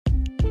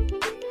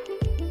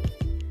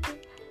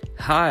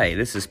Hi,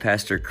 this is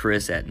Pastor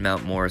Chris at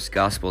Mount Morris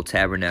Gospel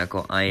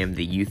Tabernacle. I am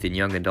the youth and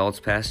young adults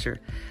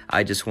pastor.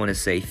 I just want to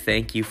say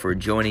thank you for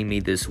joining me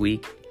this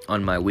week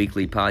on my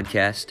weekly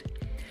podcast.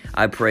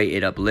 I pray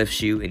it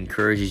uplifts you,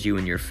 encourages you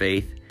in your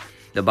faith.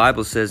 The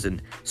Bible says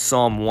in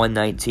Psalm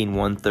 119,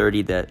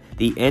 130 that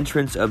the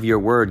entrance of your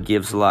word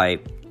gives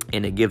light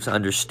and it gives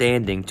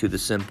understanding to the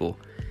simple.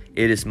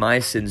 It is my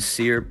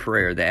sincere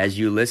prayer that as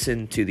you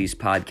listen to these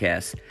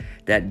podcasts,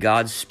 that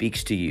God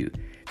speaks to you,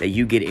 that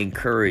you get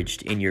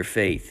encouraged in your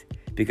faith,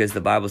 because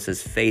the Bible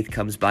says faith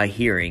comes by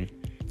hearing,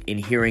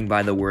 and hearing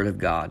by the word of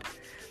God.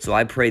 So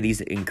I pray these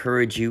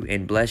encourage you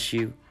and bless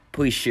you.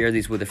 Please share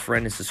these with a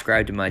friend and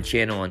subscribe to my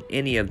channel on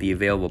any of the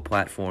available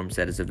platforms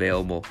that is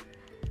available,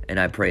 and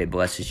I pray it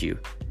blesses you.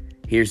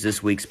 Here's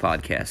this week's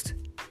podcast.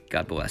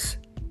 God bless.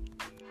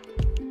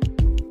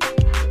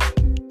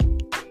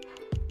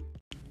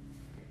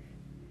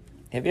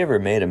 Have you ever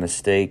made a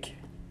mistake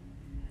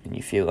and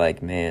you feel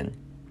like, man,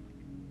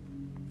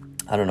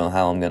 I don't know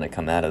how I'm going to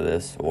come out of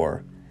this,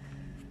 or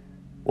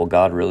will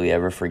God really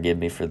ever forgive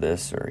me for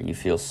this? Or you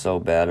feel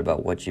so bad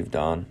about what you've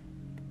done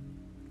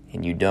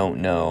and you don't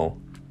know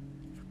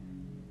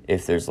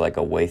if there's like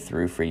a way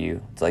through for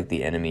you. It's like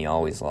the enemy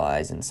always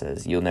lies and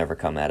says, you'll never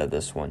come out of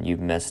this one.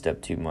 You've messed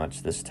up too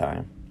much this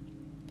time.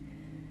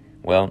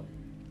 Well,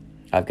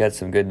 I've got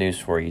some good news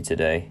for you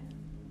today.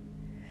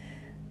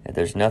 That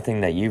there's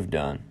nothing that you've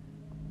done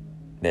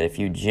that if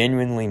you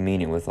genuinely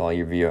mean it with all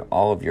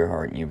of your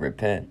heart and you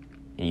repent,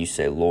 and you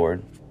say,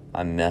 Lord,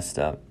 I messed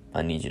up.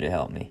 I need you to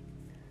help me.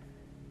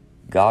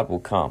 God will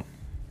come,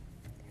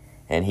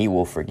 and He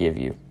will forgive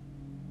you,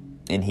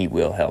 and He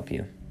will help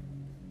you.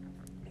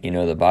 You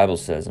know, the Bible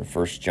says in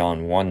 1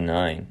 John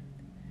 1:9,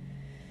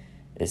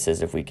 it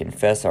says, if we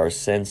confess our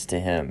sins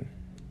to Him,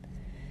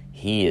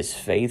 He is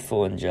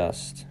faithful and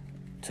just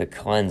to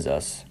cleanse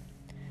us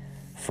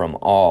from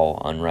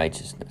all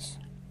unrighteousness.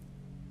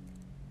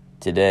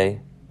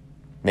 Today,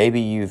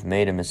 maybe you've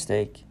made a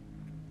mistake.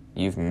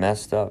 You've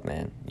messed up,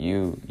 man.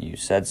 You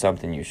said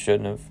something you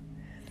shouldn't have.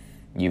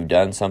 You've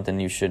done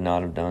something you should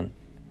not have done.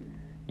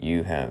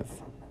 You have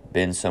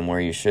been somewhere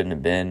you shouldn't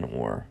have been,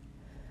 or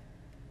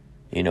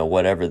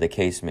whatever the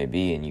case may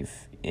be,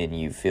 and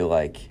you feel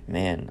like,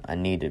 man, I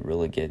need to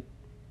really get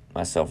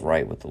myself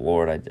right with the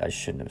Lord. I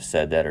shouldn't have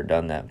said that or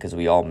done that, because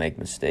we all make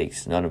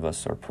mistakes. None of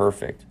us are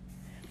perfect.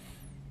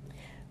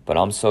 But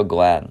I'm so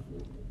glad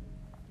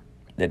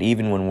that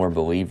even when we're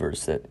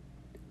believers, that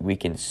we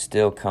can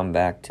still come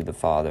back to the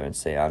Father and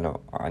say, I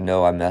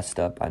know I messed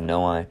up. I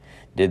know I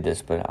did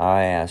this, but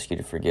I ask you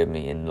to forgive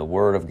me. And the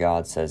Word of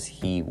God says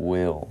He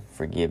will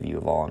forgive you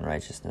of all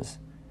unrighteousness.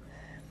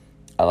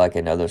 I like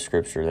another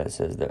scripture that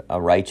says that a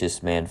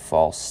righteous man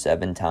falls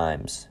 7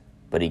 times,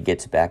 but he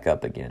gets back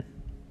up again.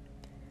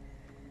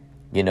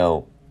 You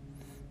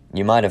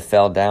might have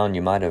fell down,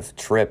 you might have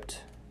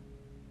tripped,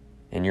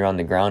 and you're on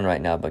the ground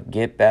right now, but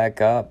get back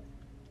up.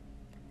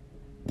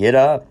 Get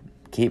up.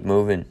 Keep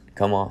moving.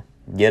 Come on.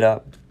 Get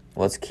up.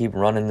 Let's keep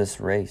running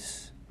this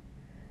race.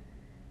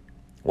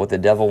 What the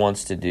devil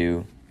wants to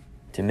do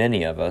to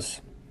many of us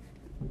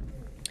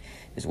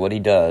is what he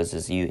does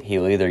is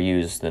he'll either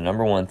use the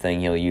number one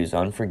thing, he'll use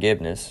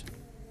unforgiveness,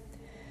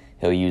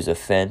 he'll use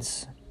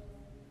offense,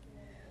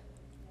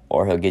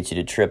 or he'll get you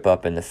to trip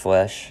up in the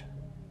flesh,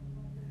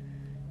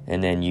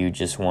 and then you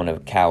just want to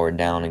cower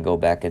down and go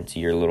back into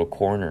your little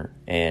corner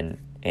and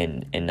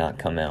not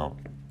come out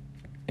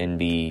and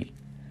be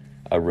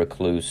a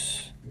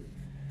recluse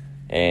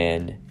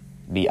and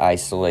be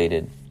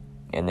isolated,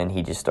 and then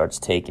he just starts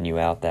taking you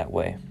out that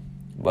way.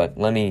 But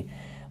let me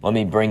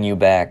bring you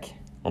back.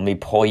 Let me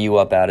pull you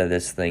up out of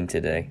this thing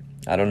today.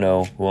 I don't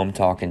know who I'm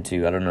talking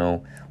to. I don't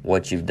know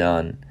what you've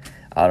done.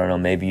 I don't know,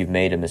 maybe you've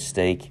made a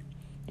mistake,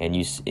 and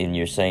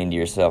you're saying to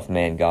yourself,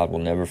 man, God will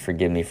never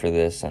forgive me for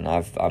this, and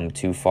I'm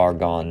too far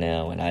gone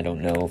now, and I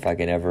don't know if I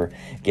can ever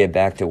get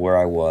back to where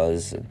I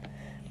was.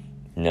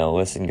 No,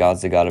 listen,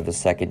 God's the God of a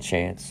second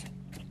chance.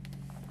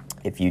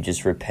 If you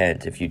just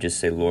repent, if you just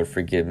say, Lord,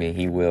 forgive me,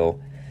 He will.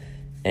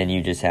 And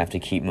you just have to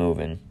keep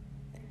moving.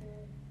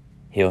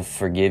 He'll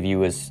forgive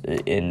you,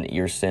 and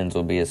your sins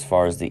will be as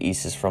far as the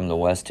east is from the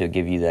west. He'll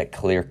give you that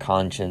clear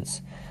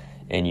conscience,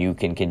 and you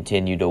can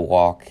continue to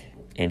walk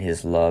in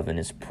His love and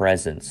His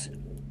presence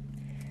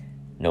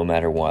no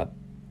matter what.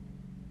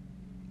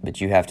 But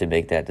you have to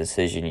make that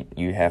decision.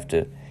 You have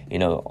to, a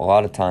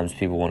lot of times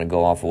people want to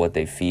go off of what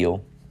they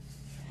feel.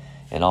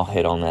 And I'll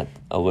hit on that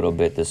a little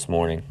bit this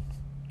morning.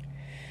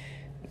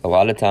 A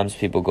lot of times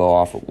people go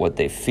off of what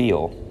they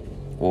feel.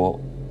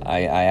 Well,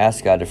 I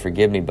ask God to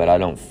forgive me, but I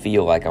don't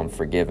feel like I'm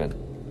forgiven.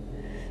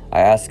 I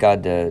ask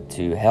God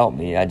to help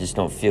me. I just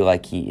don't feel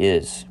like He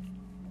is.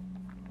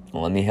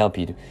 Well, let me help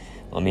you.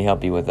 Let me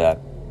help you with that.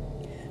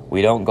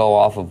 We don't go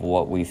off of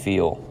what we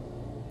feel.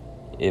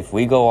 If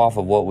we go off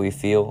of what we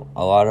feel,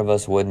 a lot of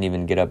us wouldn't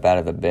even get up out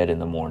of the bed in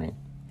the morning.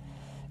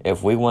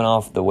 If we went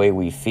off the way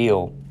we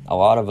feel, a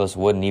lot of us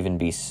wouldn't even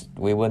be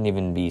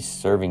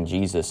serving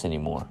Jesus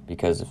anymore,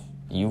 because if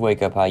you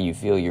wake up how you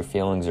feel, your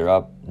feelings are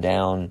up,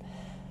 down,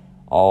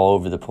 all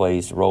over the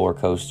place, roller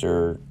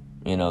coaster,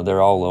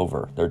 They're all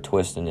over. They're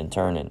twisting and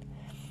turning.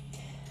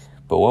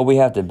 But what we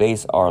have to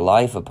base our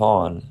life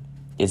upon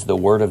is the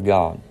Word of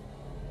God.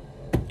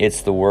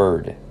 It's the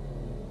Word.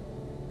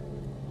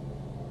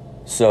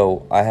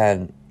 So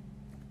I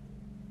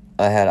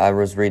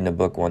was reading a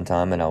book one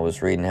time, and I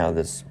was reading how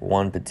this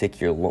one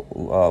particular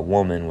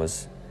woman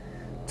was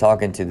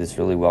talking to this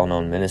really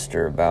well-known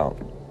minister about,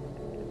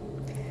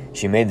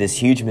 she made this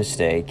huge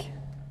mistake,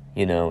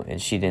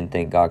 and she didn't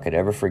think God could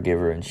ever forgive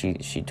her. And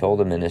she told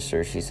the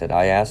minister, she said,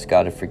 I asked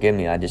God to forgive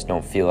me. I just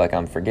don't feel like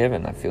I'm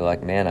forgiven. I feel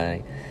like,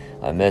 man,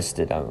 I missed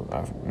it. I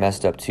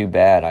messed up too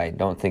bad. I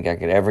don't think I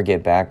could ever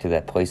get back to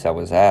that place I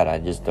was at. I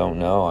just don't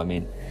know.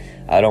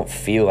 I don't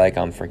feel like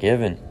I'm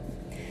forgiven.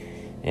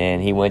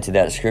 And he went to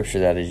that scripture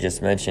that I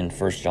just mentioned,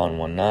 1 John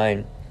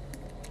 1:9.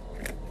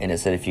 And it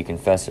said, if you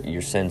confess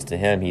your sins to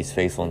him, he's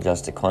faithful and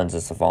just to cleanse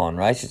us of all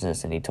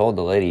unrighteousness. And he told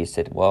the lady, he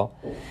said, well,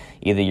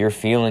 either your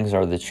feelings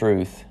are the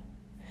truth,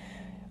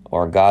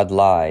 or God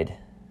lied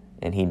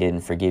and he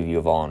didn't forgive you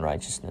of all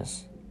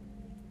unrighteousness.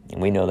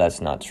 And we know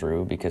that's not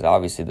true, because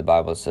obviously the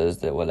Bible says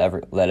that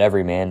let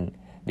every man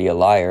be a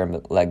liar,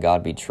 but let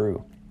God be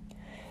true.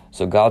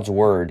 So God's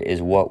word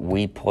is what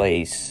we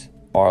place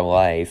our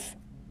life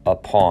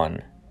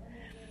upon.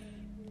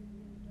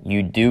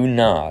 You do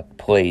not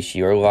place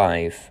your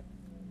life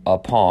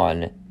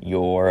upon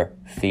your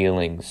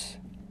feelings.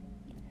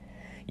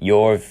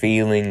 Your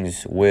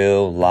feelings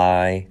will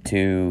lie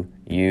to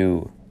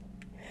you.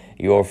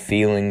 Your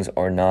feelings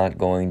are not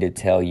going to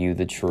tell you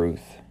the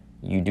truth.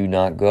 You do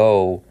not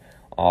go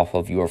off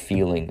of your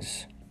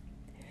feelings.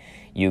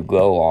 You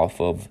go off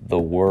of the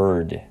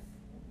Word.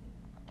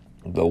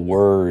 The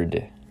Word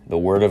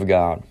of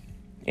God.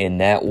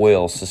 And that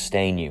will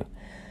sustain you.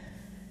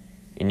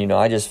 And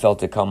I just felt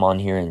to come on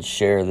here and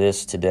share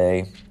this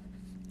today.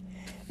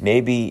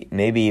 Maybe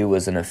it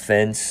was an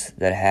offense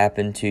that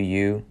happened to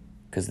you,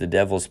 because the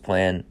devil's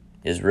plan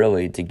is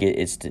really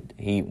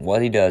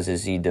what he does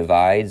is he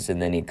divides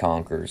and then he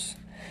conquers.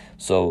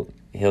 So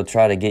he'll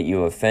try to get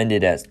you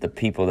offended at the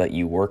people that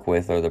you work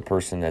with, or the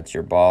person that's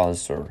your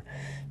boss, or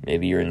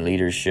maybe you're in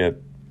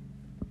leadership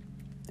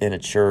in a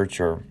church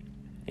or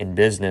in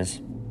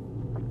business.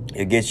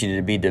 It gets you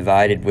to be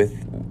divided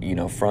with,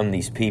 from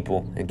these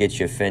people. It gets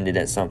you offended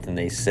at something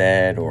they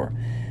said or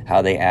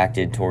how they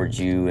acted towards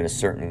you in a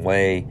certain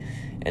way.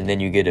 And then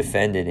you get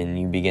offended and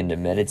you begin to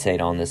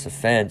meditate on this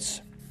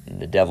offense. And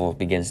the devil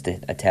begins to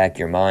attack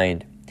your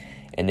mind.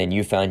 And then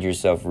you find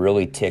yourself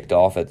really ticked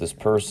off at this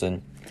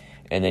person.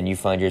 And then you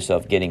find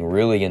yourself getting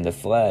really in the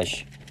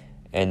flesh.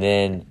 And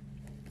then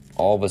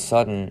all of a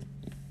sudden,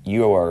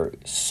 you are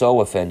so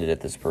offended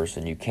at this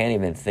person, you can't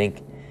even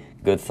think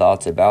good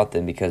thoughts about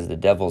them, because the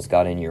devil's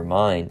got in your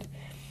mind.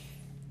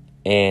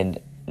 And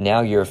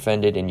now you're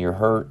offended and you're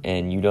hurt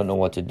and you don't know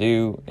what to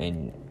do.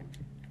 And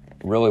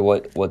really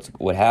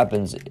what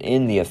happens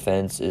in the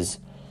offense is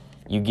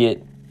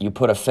you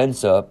put a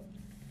fence up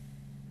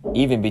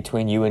even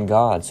between you and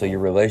God. So your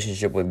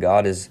relationship with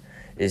God is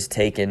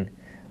taken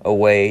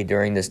away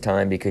during this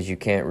time, because you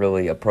can't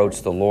really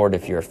approach the Lord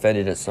if you're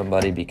offended at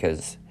somebody,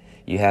 because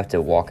you have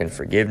to walk in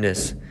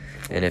forgiveness.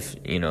 And if,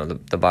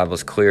 the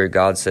Bible's clear,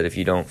 God said, if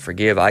you don't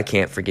forgive, I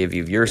can't forgive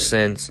you of your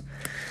sins.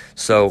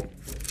 So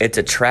it's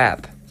a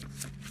trap.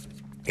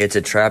 It's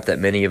a trap that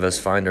many of us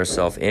find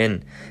ourselves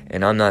in.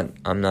 And I'm not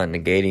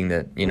negating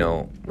that,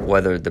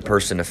 whether the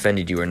person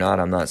offended you or not.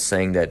 I'm not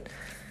saying that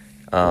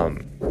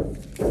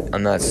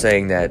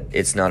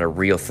it's not a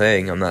real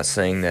thing. I'm not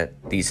saying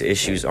that these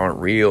issues aren't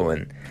real,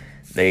 and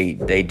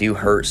they do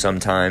hurt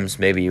sometimes.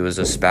 Maybe it was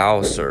a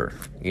spouse, or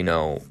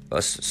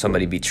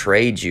somebody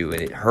betrayed you,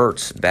 and it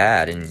hurts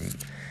bad, and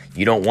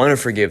you don't want to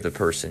forgive the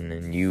person,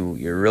 and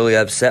you're really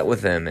upset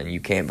with them, and you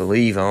can't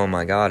believe, oh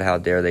my God, how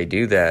dare they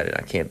do that, and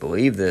I can't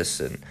believe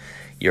this, and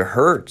you're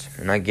hurt.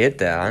 And I get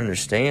that, I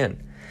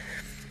understand.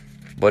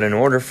 But in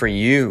order for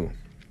you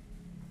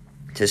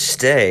to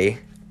stay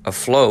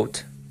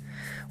afloat,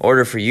 in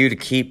order for you to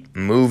keep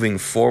moving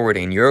forward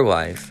in your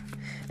life,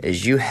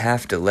 is you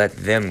have to let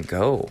them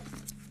go.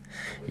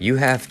 You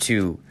have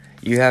to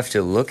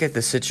look at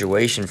the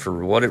situation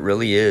for what it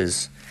really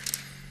is,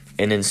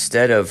 and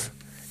instead of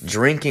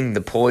drinking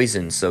the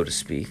poison, so to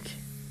speak,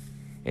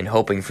 and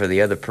hoping for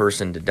the other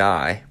person to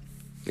die,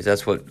 because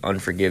that's what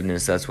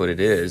unforgiveness, that's what it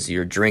is.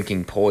 You're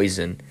drinking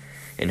poison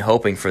and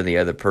hoping for the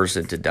other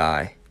person to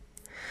die.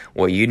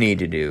 What you need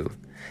to do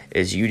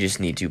is you just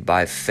need to,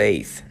 by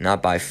faith,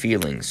 not by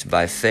feelings,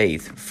 by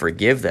faith,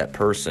 forgive that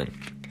person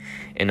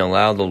and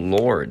allow the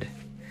Lord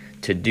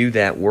to do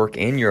that work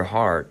in your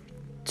heart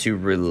to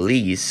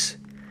release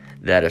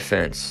that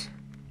offense.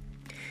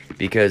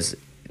 Because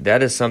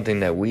that is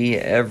something that we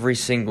every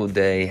single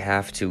day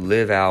have to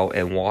live out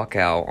and walk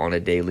out on a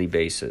daily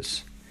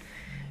basis.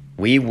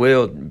 We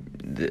will,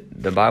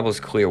 the Bible's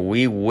clear,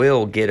 we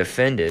will get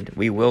offended.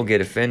 We will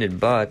get offended,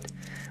 but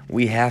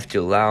we have to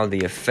allow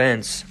the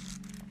offense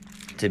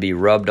to be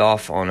rubbed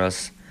off on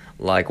us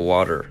like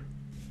water.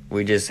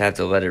 We just have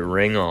to let it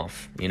ring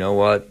off. You know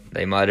what?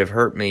 They might have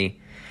hurt me,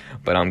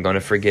 but I'm going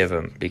to forgive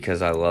them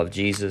because I love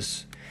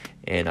Jesus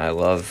and I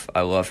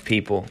love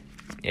people.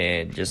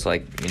 And just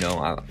like,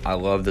 I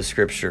love the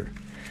scripture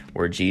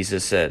where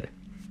Jesus said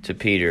to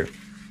Peter,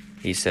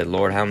 he said,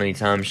 Lord, how many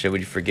times should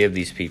we forgive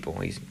these people?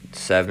 He's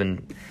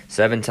seven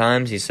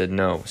times? He said,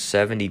 no,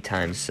 70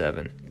 times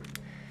 7.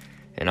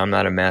 And I'm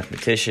not a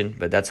mathematician,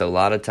 but that's a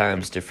lot of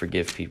times to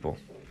forgive people.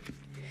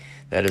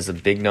 That is a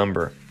big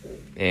number.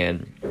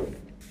 And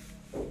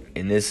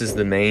this is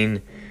the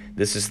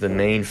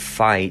main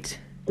fight,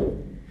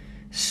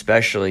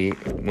 especially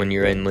when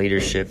you're in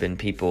leadership and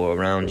people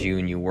around you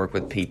and you work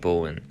with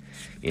people and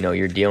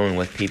you're dealing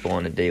with people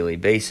on a daily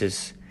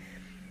basis.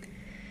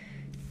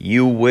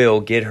 You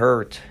will get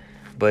hurt,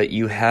 but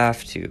you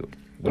have to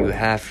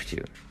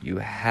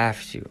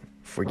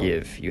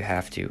forgive. You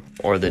have to,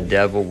 or the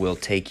devil will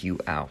take you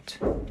out.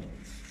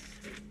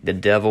 The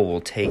devil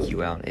will take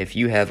you out. If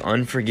you have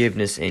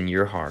unforgiveness in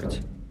your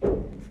heart,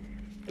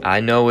 I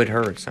know it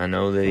hurts. I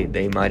know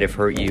they might have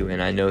hurt you,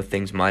 and I know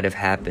things might have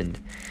happened.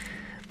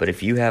 But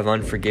if you have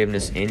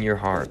unforgiveness in your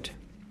heart,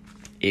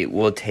 it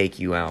will take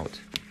you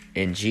out.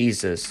 And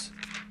Jesus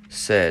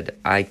said,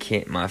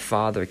 my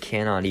Father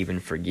cannot even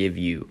forgive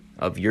you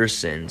of your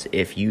sins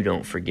if you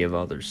don't forgive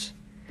others.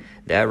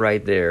 That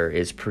right there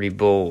is pretty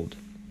bold.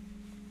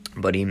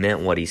 But he meant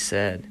what he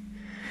said.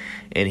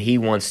 And he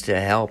wants to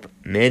help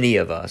many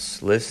of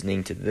us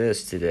listening to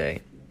this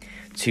today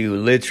to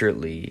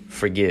literally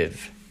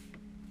forgive.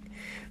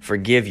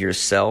 Forgive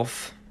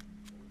yourself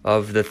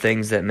of the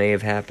things that may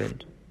have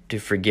happened. To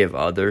forgive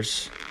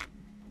others,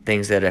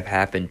 things that have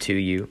happened to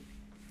you.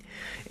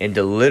 And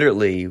to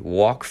literally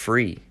walk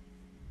free.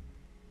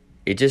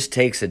 It just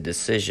takes a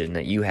decision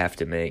that you have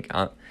to make.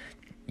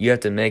 You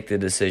have to make the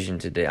decision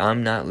today.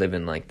 I'm not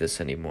living like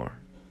this anymore.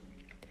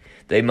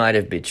 They might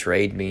have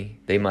betrayed me.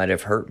 They might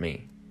have hurt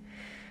me.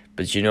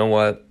 But you know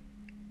what?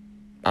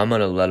 I'm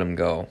going to let them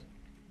go.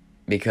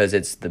 Because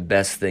it's the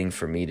best thing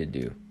for me to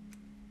do.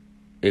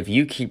 If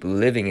you keep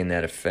living in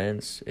that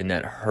offense, in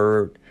that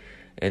hurt,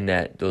 in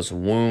those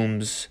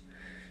wounds,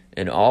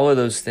 and all of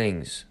those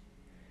things,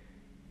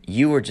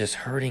 you are just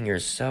hurting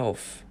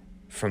yourself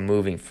from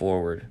moving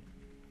forward.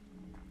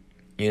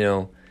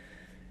 In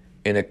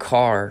a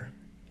car,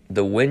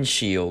 the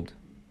windshield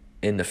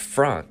in the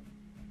front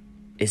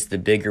is the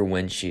bigger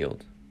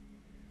windshield.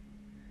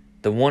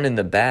 The one in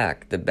the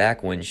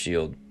back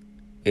windshield,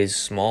 is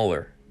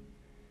smaller.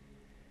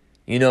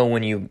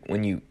 When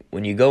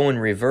you go in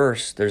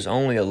reverse, there's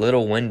only a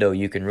little window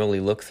you can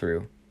really look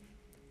through.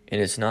 And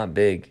it's not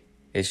big.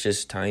 It's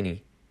just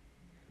tiny.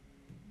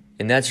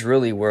 And that's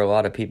really where a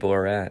lot of people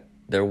are at.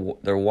 They're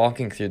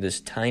walking through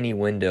this tiny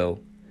window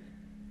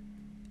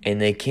and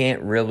they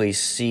can't really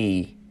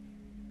see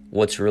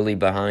what's really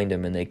behind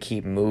them, and they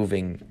keep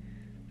moving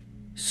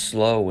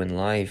slow in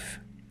life.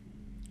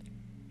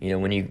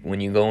 When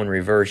you go in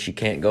reverse, you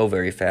can't go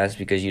very fast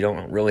because you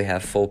don't really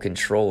have full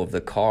control of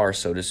the car,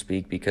 so to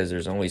speak, because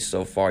there's only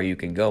so far you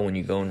can go when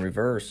you go in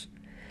reverse.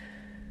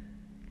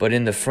 But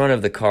in the front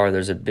of the car,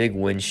 there's a big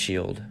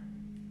windshield.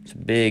 It's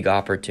big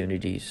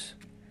opportunities,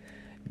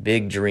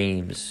 big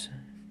dreams,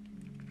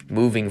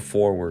 moving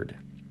forward,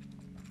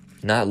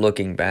 not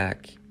looking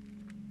back.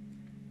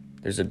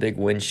 There's a big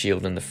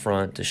windshield in the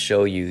front to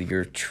show you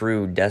your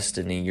true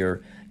destiny,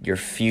 your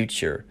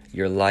future,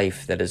 your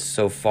life that is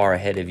so far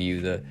ahead of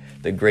you,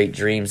 the great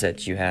dreams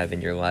that you have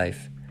in your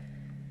life.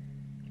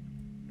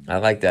 I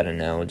like that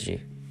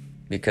analogy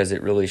because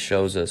it really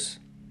shows us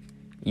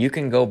you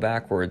can go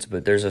backwards,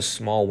 but there's a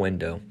small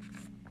window.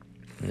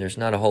 And there's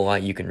not a whole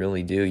lot you can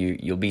really do.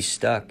 You'll be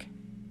stuck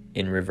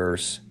in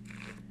reverse.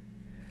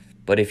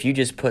 But if you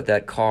just put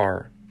that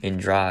car in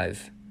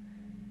drive,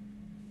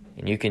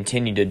 and you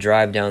continue to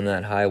drive down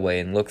that highway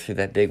and look through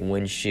that big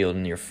windshield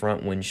in your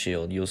front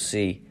windshield, you'll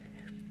see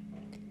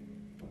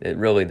that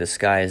really the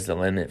sky is the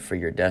limit for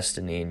your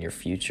destiny and your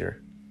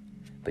future.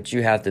 But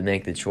you have to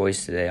make the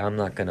choice today. I'm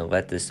not going to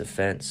let this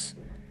offense,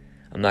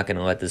 I'm not going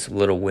to let this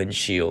little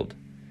windshield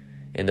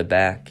in the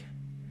back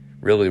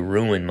really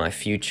ruin my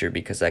future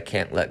because I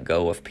can't let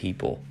go of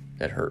people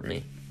that hurt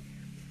me.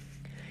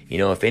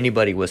 If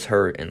anybody was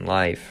hurt in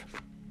life,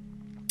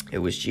 it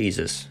was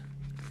Jesus.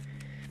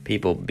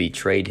 People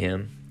betrayed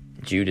him.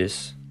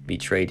 Judas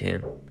betrayed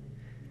him.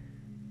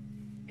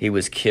 He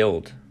was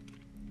killed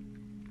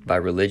by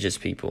religious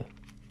people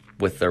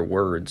with their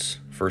words,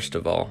 first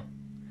of all.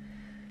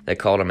 They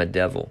called him a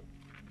devil.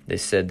 They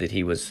said that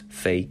he was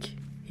fake.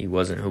 He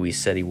wasn't who he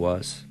said he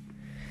was.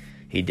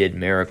 He did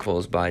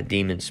miracles by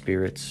demon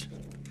spirits.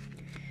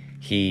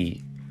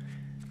 He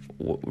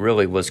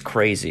really was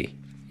crazy.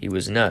 He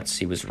was nuts.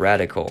 He was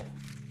radical.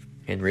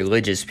 And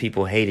religious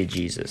people hated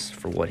Jesus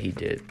for what he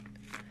did.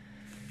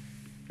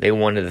 They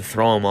wanted to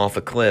throw him off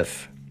a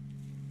cliff.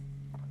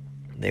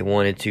 They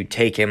wanted to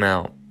take him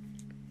out.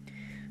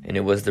 And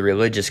it was the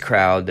religious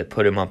crowd that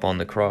put him up on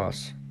the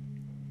cross.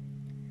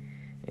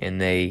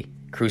 And they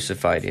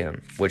crucified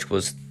him, which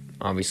was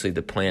obviously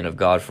the plan of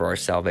God for our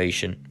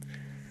salvation.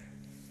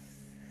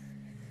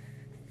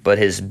 But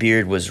his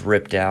beard was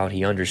ripped out.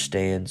 He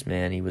understands,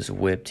 man. He was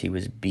whipped. He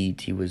was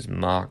beat. He was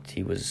mocked.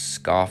 He was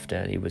scoffed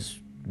at. He was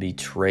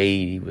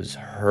betrayed. He was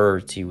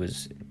hurt. He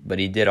was But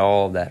he did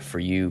all of that for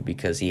you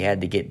because he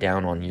had to get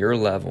down on your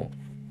level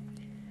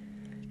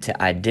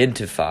to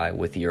identify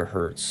with your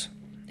hurts.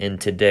 And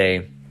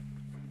today,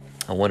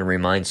 I want to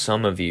remind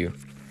some of you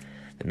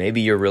that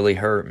maybe you're really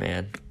hurt,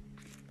 man.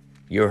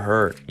 You're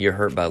hurt. You're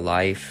hurt by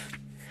life.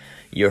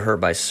 You're hurt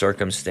by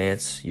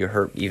circumstance. You're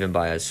hurt even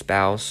by a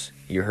spouse.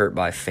 You're hurt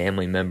by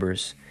family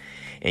members.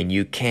 And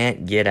you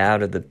can't get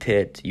out of the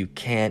pit. You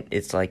can't.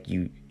 It's like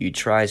you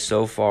try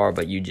so far,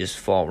 but you just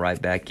fall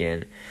right back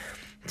in.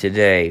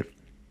 Today,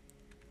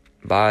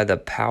 by the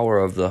power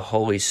of the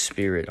Holy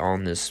Spirit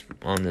on this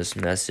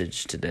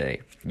message today,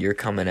 you're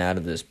coming out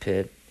of this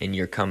pit, and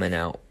you're coming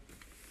out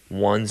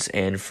once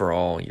and for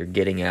all. You're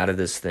getting out of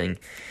this thing,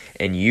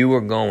 and you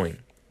are going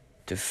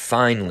to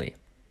finally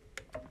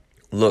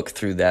look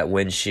through that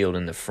windshield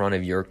in the front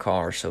of your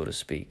car, so to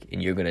speak,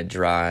 and you're going to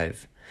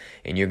drive,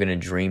 and you're going to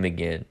dream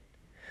again.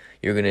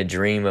 You're going to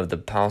dream of the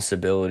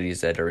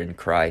possibilities that are in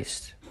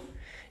Christ.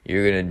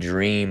 You're going to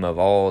dream of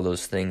all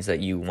those things that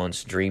you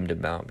once dreamed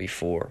about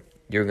before.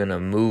 You're going to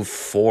move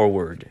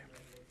forward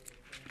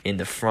in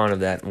the front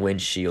of that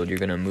windshield. You're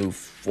going to move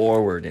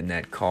forward in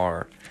that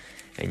car,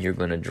 and you're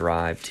going to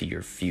drive to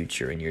your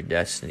future and your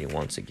destiny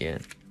once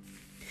again.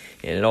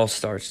 And it all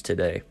starts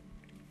today.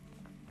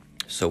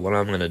 So what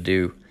I'm going to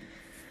do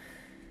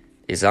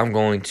is I'm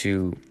going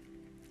to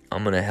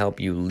help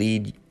you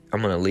lead.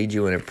 I'm going to lead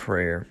you in a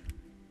prayer.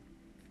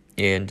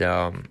 And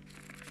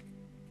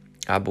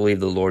I believe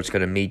the Lord's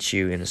going to meet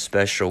you in a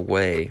special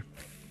way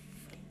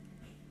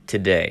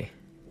today.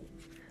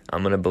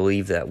 I'm going to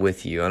believe that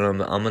with you. And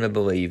I'm going to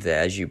believe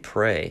that as you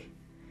pray,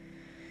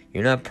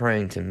 you're not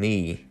praying to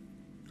me.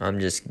 I'm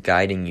just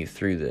guiding you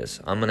through this.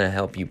 I'm going to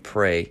help you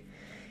pray.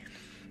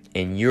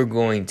 And you're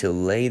going to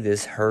lay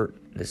this hurt,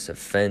 this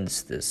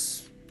offense,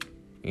 this,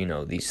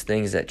 these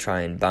things that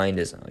try and bind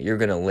us. You're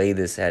going to lay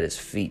this at his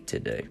feet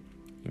today.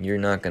 And you're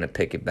not going to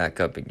pick it back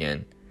up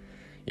again.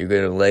 You're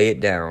going to lay it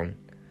down,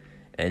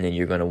 and then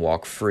you're going to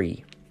walk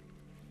free.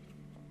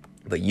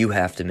 But you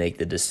have to make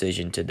the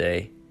decision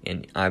today.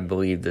 And I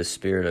believe the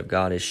Spirit of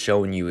God is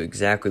showing you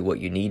exactly what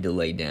you need to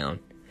lay down,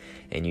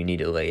 and you need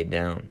to lay it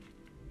down.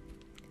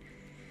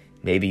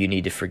 Maybe you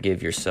need to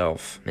forgive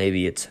yourself.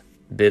 Maybe it's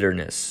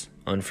bitterness,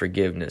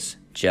 unforgiveness,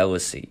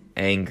 jealousy,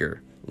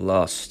 anger,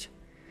 lust,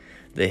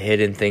 the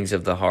hidden things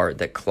of the heart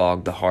that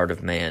clog the heart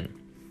of man.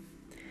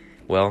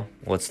 Well,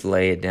 let's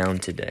lay it down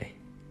today,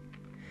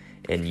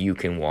 and you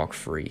can walk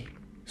free.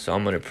 So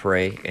I'm going to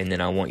pray, and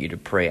then I want you to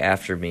pray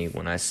after me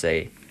when I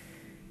say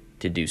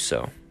to do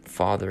so.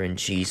 Father, in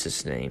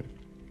Jesus' name,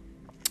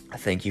 I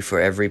thank you for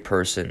every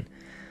person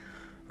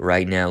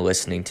right now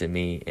listening to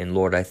me. And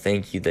Lord, I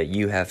thank you that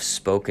you have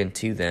spoken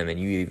to them, and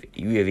you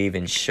have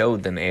even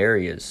showed them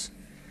areas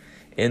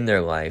in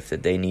their life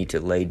that they need to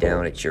lay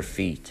down at your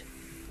feet.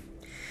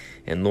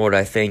 And Lord,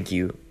 I thank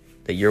you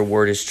that your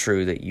word is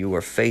true, that you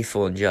are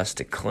faithful and just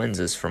to cleanse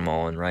us from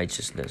all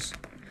unrighteousness.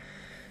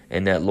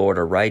 And that, Lord,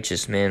 a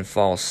righteous man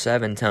falls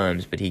 7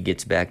 times, but he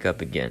gets back up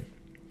again.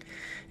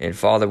 And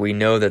Father, we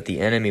know that the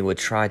enemy would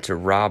try to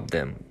rob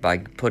them by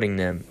putting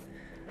an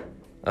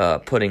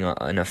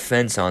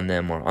offense on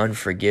them, or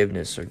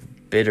unforgiveness, or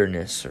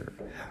bitterness, or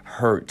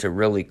hurt to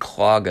really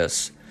clog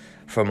us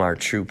from our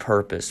true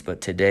purpose.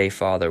 But today,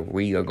 Father,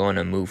 we are going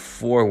to move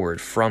forward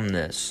from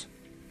this.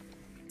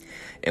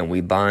 And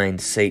we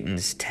bind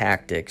Satan's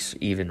tactics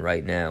even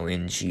right now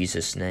in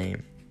Jesus'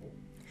 name.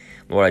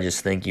 Lord, I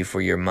just thank you for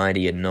your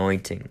mighty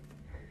anointing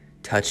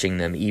touching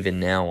them even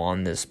now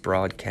on this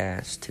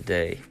broadcast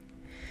today.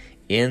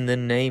 In the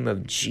name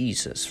of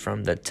Jesus,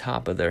 from the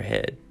top of their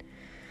head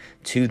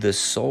to the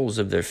soles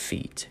of their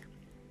feet.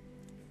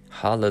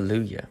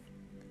 Hallelujah.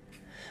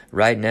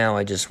 Right now,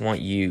 I just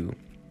want you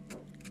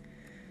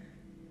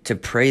to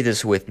pray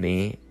this with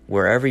me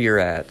wherever you're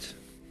at.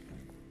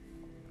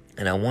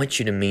 And I want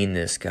you to mean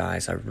this,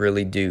 guys. I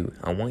really do.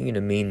 I want you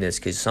to mean this,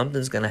 because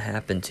something's going to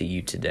happen to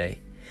you today.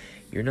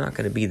 You're not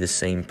going to be the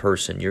same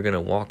person. You're going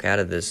to walk out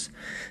of this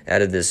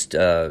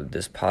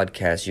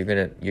podcast.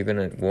 You're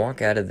going to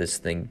walk out of this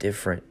thing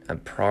different. I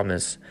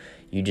promise.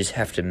 You just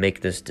have to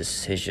make this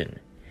decision.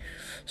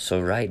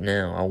 So right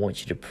now, I want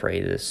you to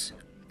pray this.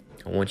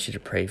 I want you to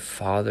pray,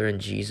 Father, in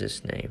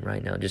Jesus' name.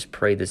 Right now, just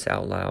pray this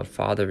out loud.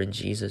 Father, in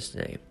Jesus'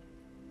 name.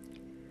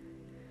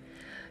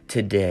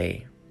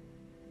 Today,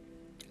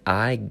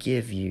 I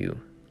give you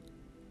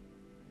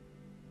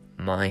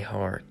my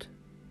heart.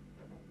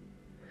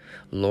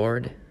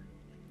 Lord,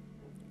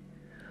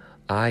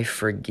 I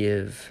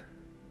forgive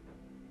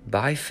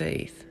by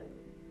faith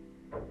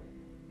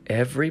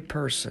every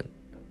person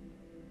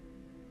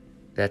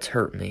that's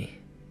hurt me.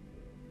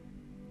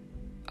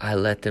 I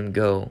let them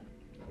go.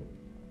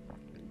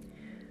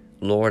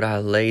 Lord, I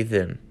lay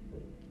them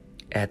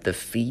at the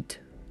feet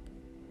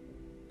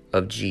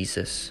of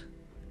Jesus.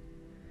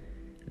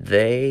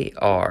 They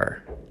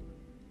are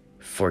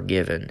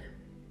forgiven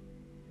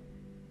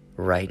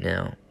right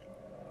now.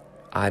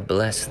 I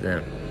bless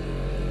them.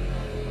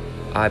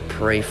 I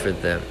pray for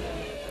them.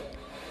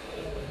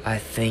 I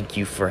thank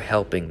you for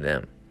helping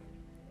them.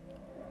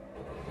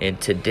 And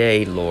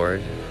today,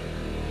 Lord,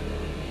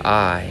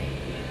 I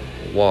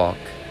walk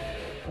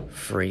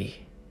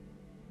free.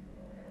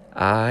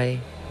 I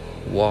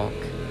walk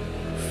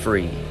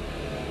free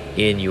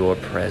in your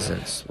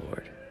presence,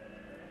 Lord.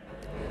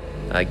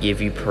 I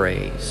give you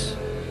praise.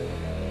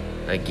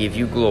 I give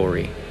you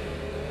glory.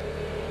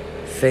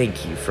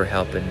 Thank you for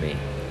helping me.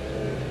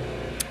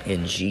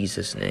 In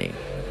Jesus' name.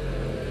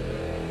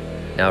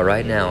 Now,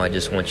 right now, I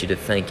just want you to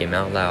thank him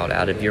out loud,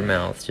 out of your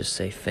mouth. Just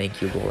say,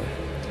 thank you, Lord.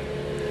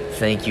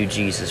 Thank you,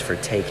 Jesus, for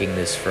taking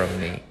this from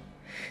me.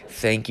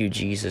 Thank you,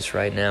 Jesus.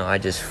 Right now, I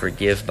just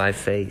forgive by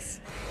faith.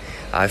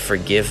 I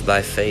forgive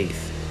by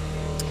faith.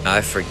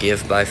 I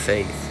forgive by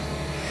faith.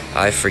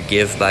 I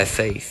forgive by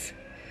faith.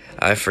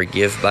 I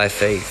forgive by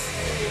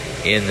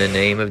faith. In the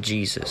name of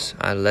Jesus,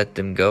 I let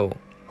them go.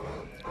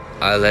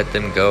 I let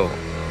them go.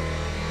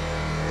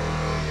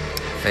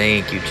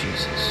 Thank you,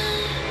 Jesus.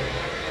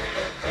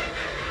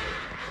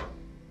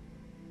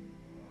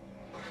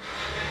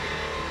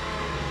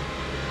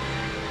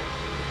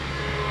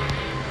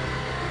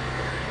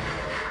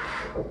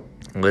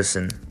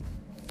 Listen,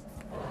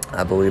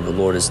 I believe the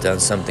Lord has done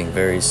something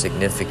very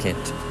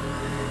significant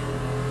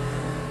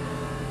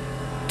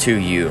to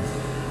you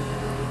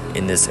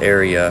in this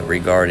area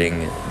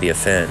regarding the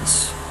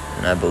offense.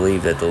 And I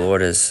believe that the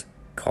Lord has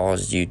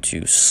caused you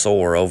to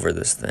soar over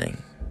this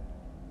thing.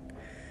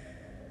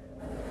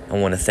 I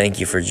want to thank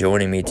you for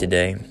joining me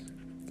today.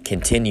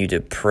 Continue to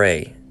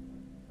pray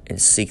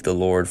and seek the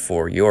Lord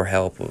for your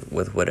help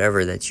with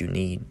whatever that you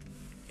need,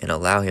 and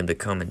allow him to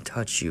come and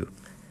touch you,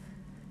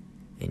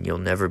 and you'll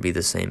never be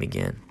the same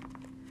again.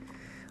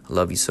 I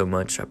love you so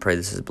much. I pray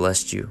this has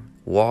blessed you.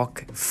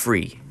 Walk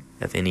free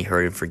of any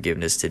hurt and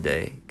forgiveness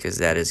today, because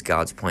that is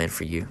God's plan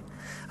for you.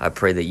 I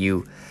pray that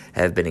you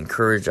have been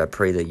encouraged. I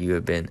pray that you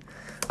have been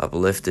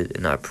uplifted,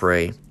 and I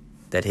pray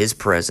that his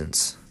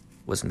presence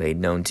was made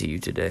known to you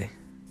today,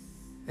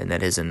 and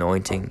that his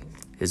anointing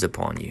is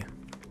upon you.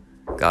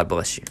 God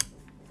bless you.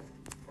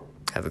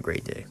 Have a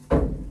great day.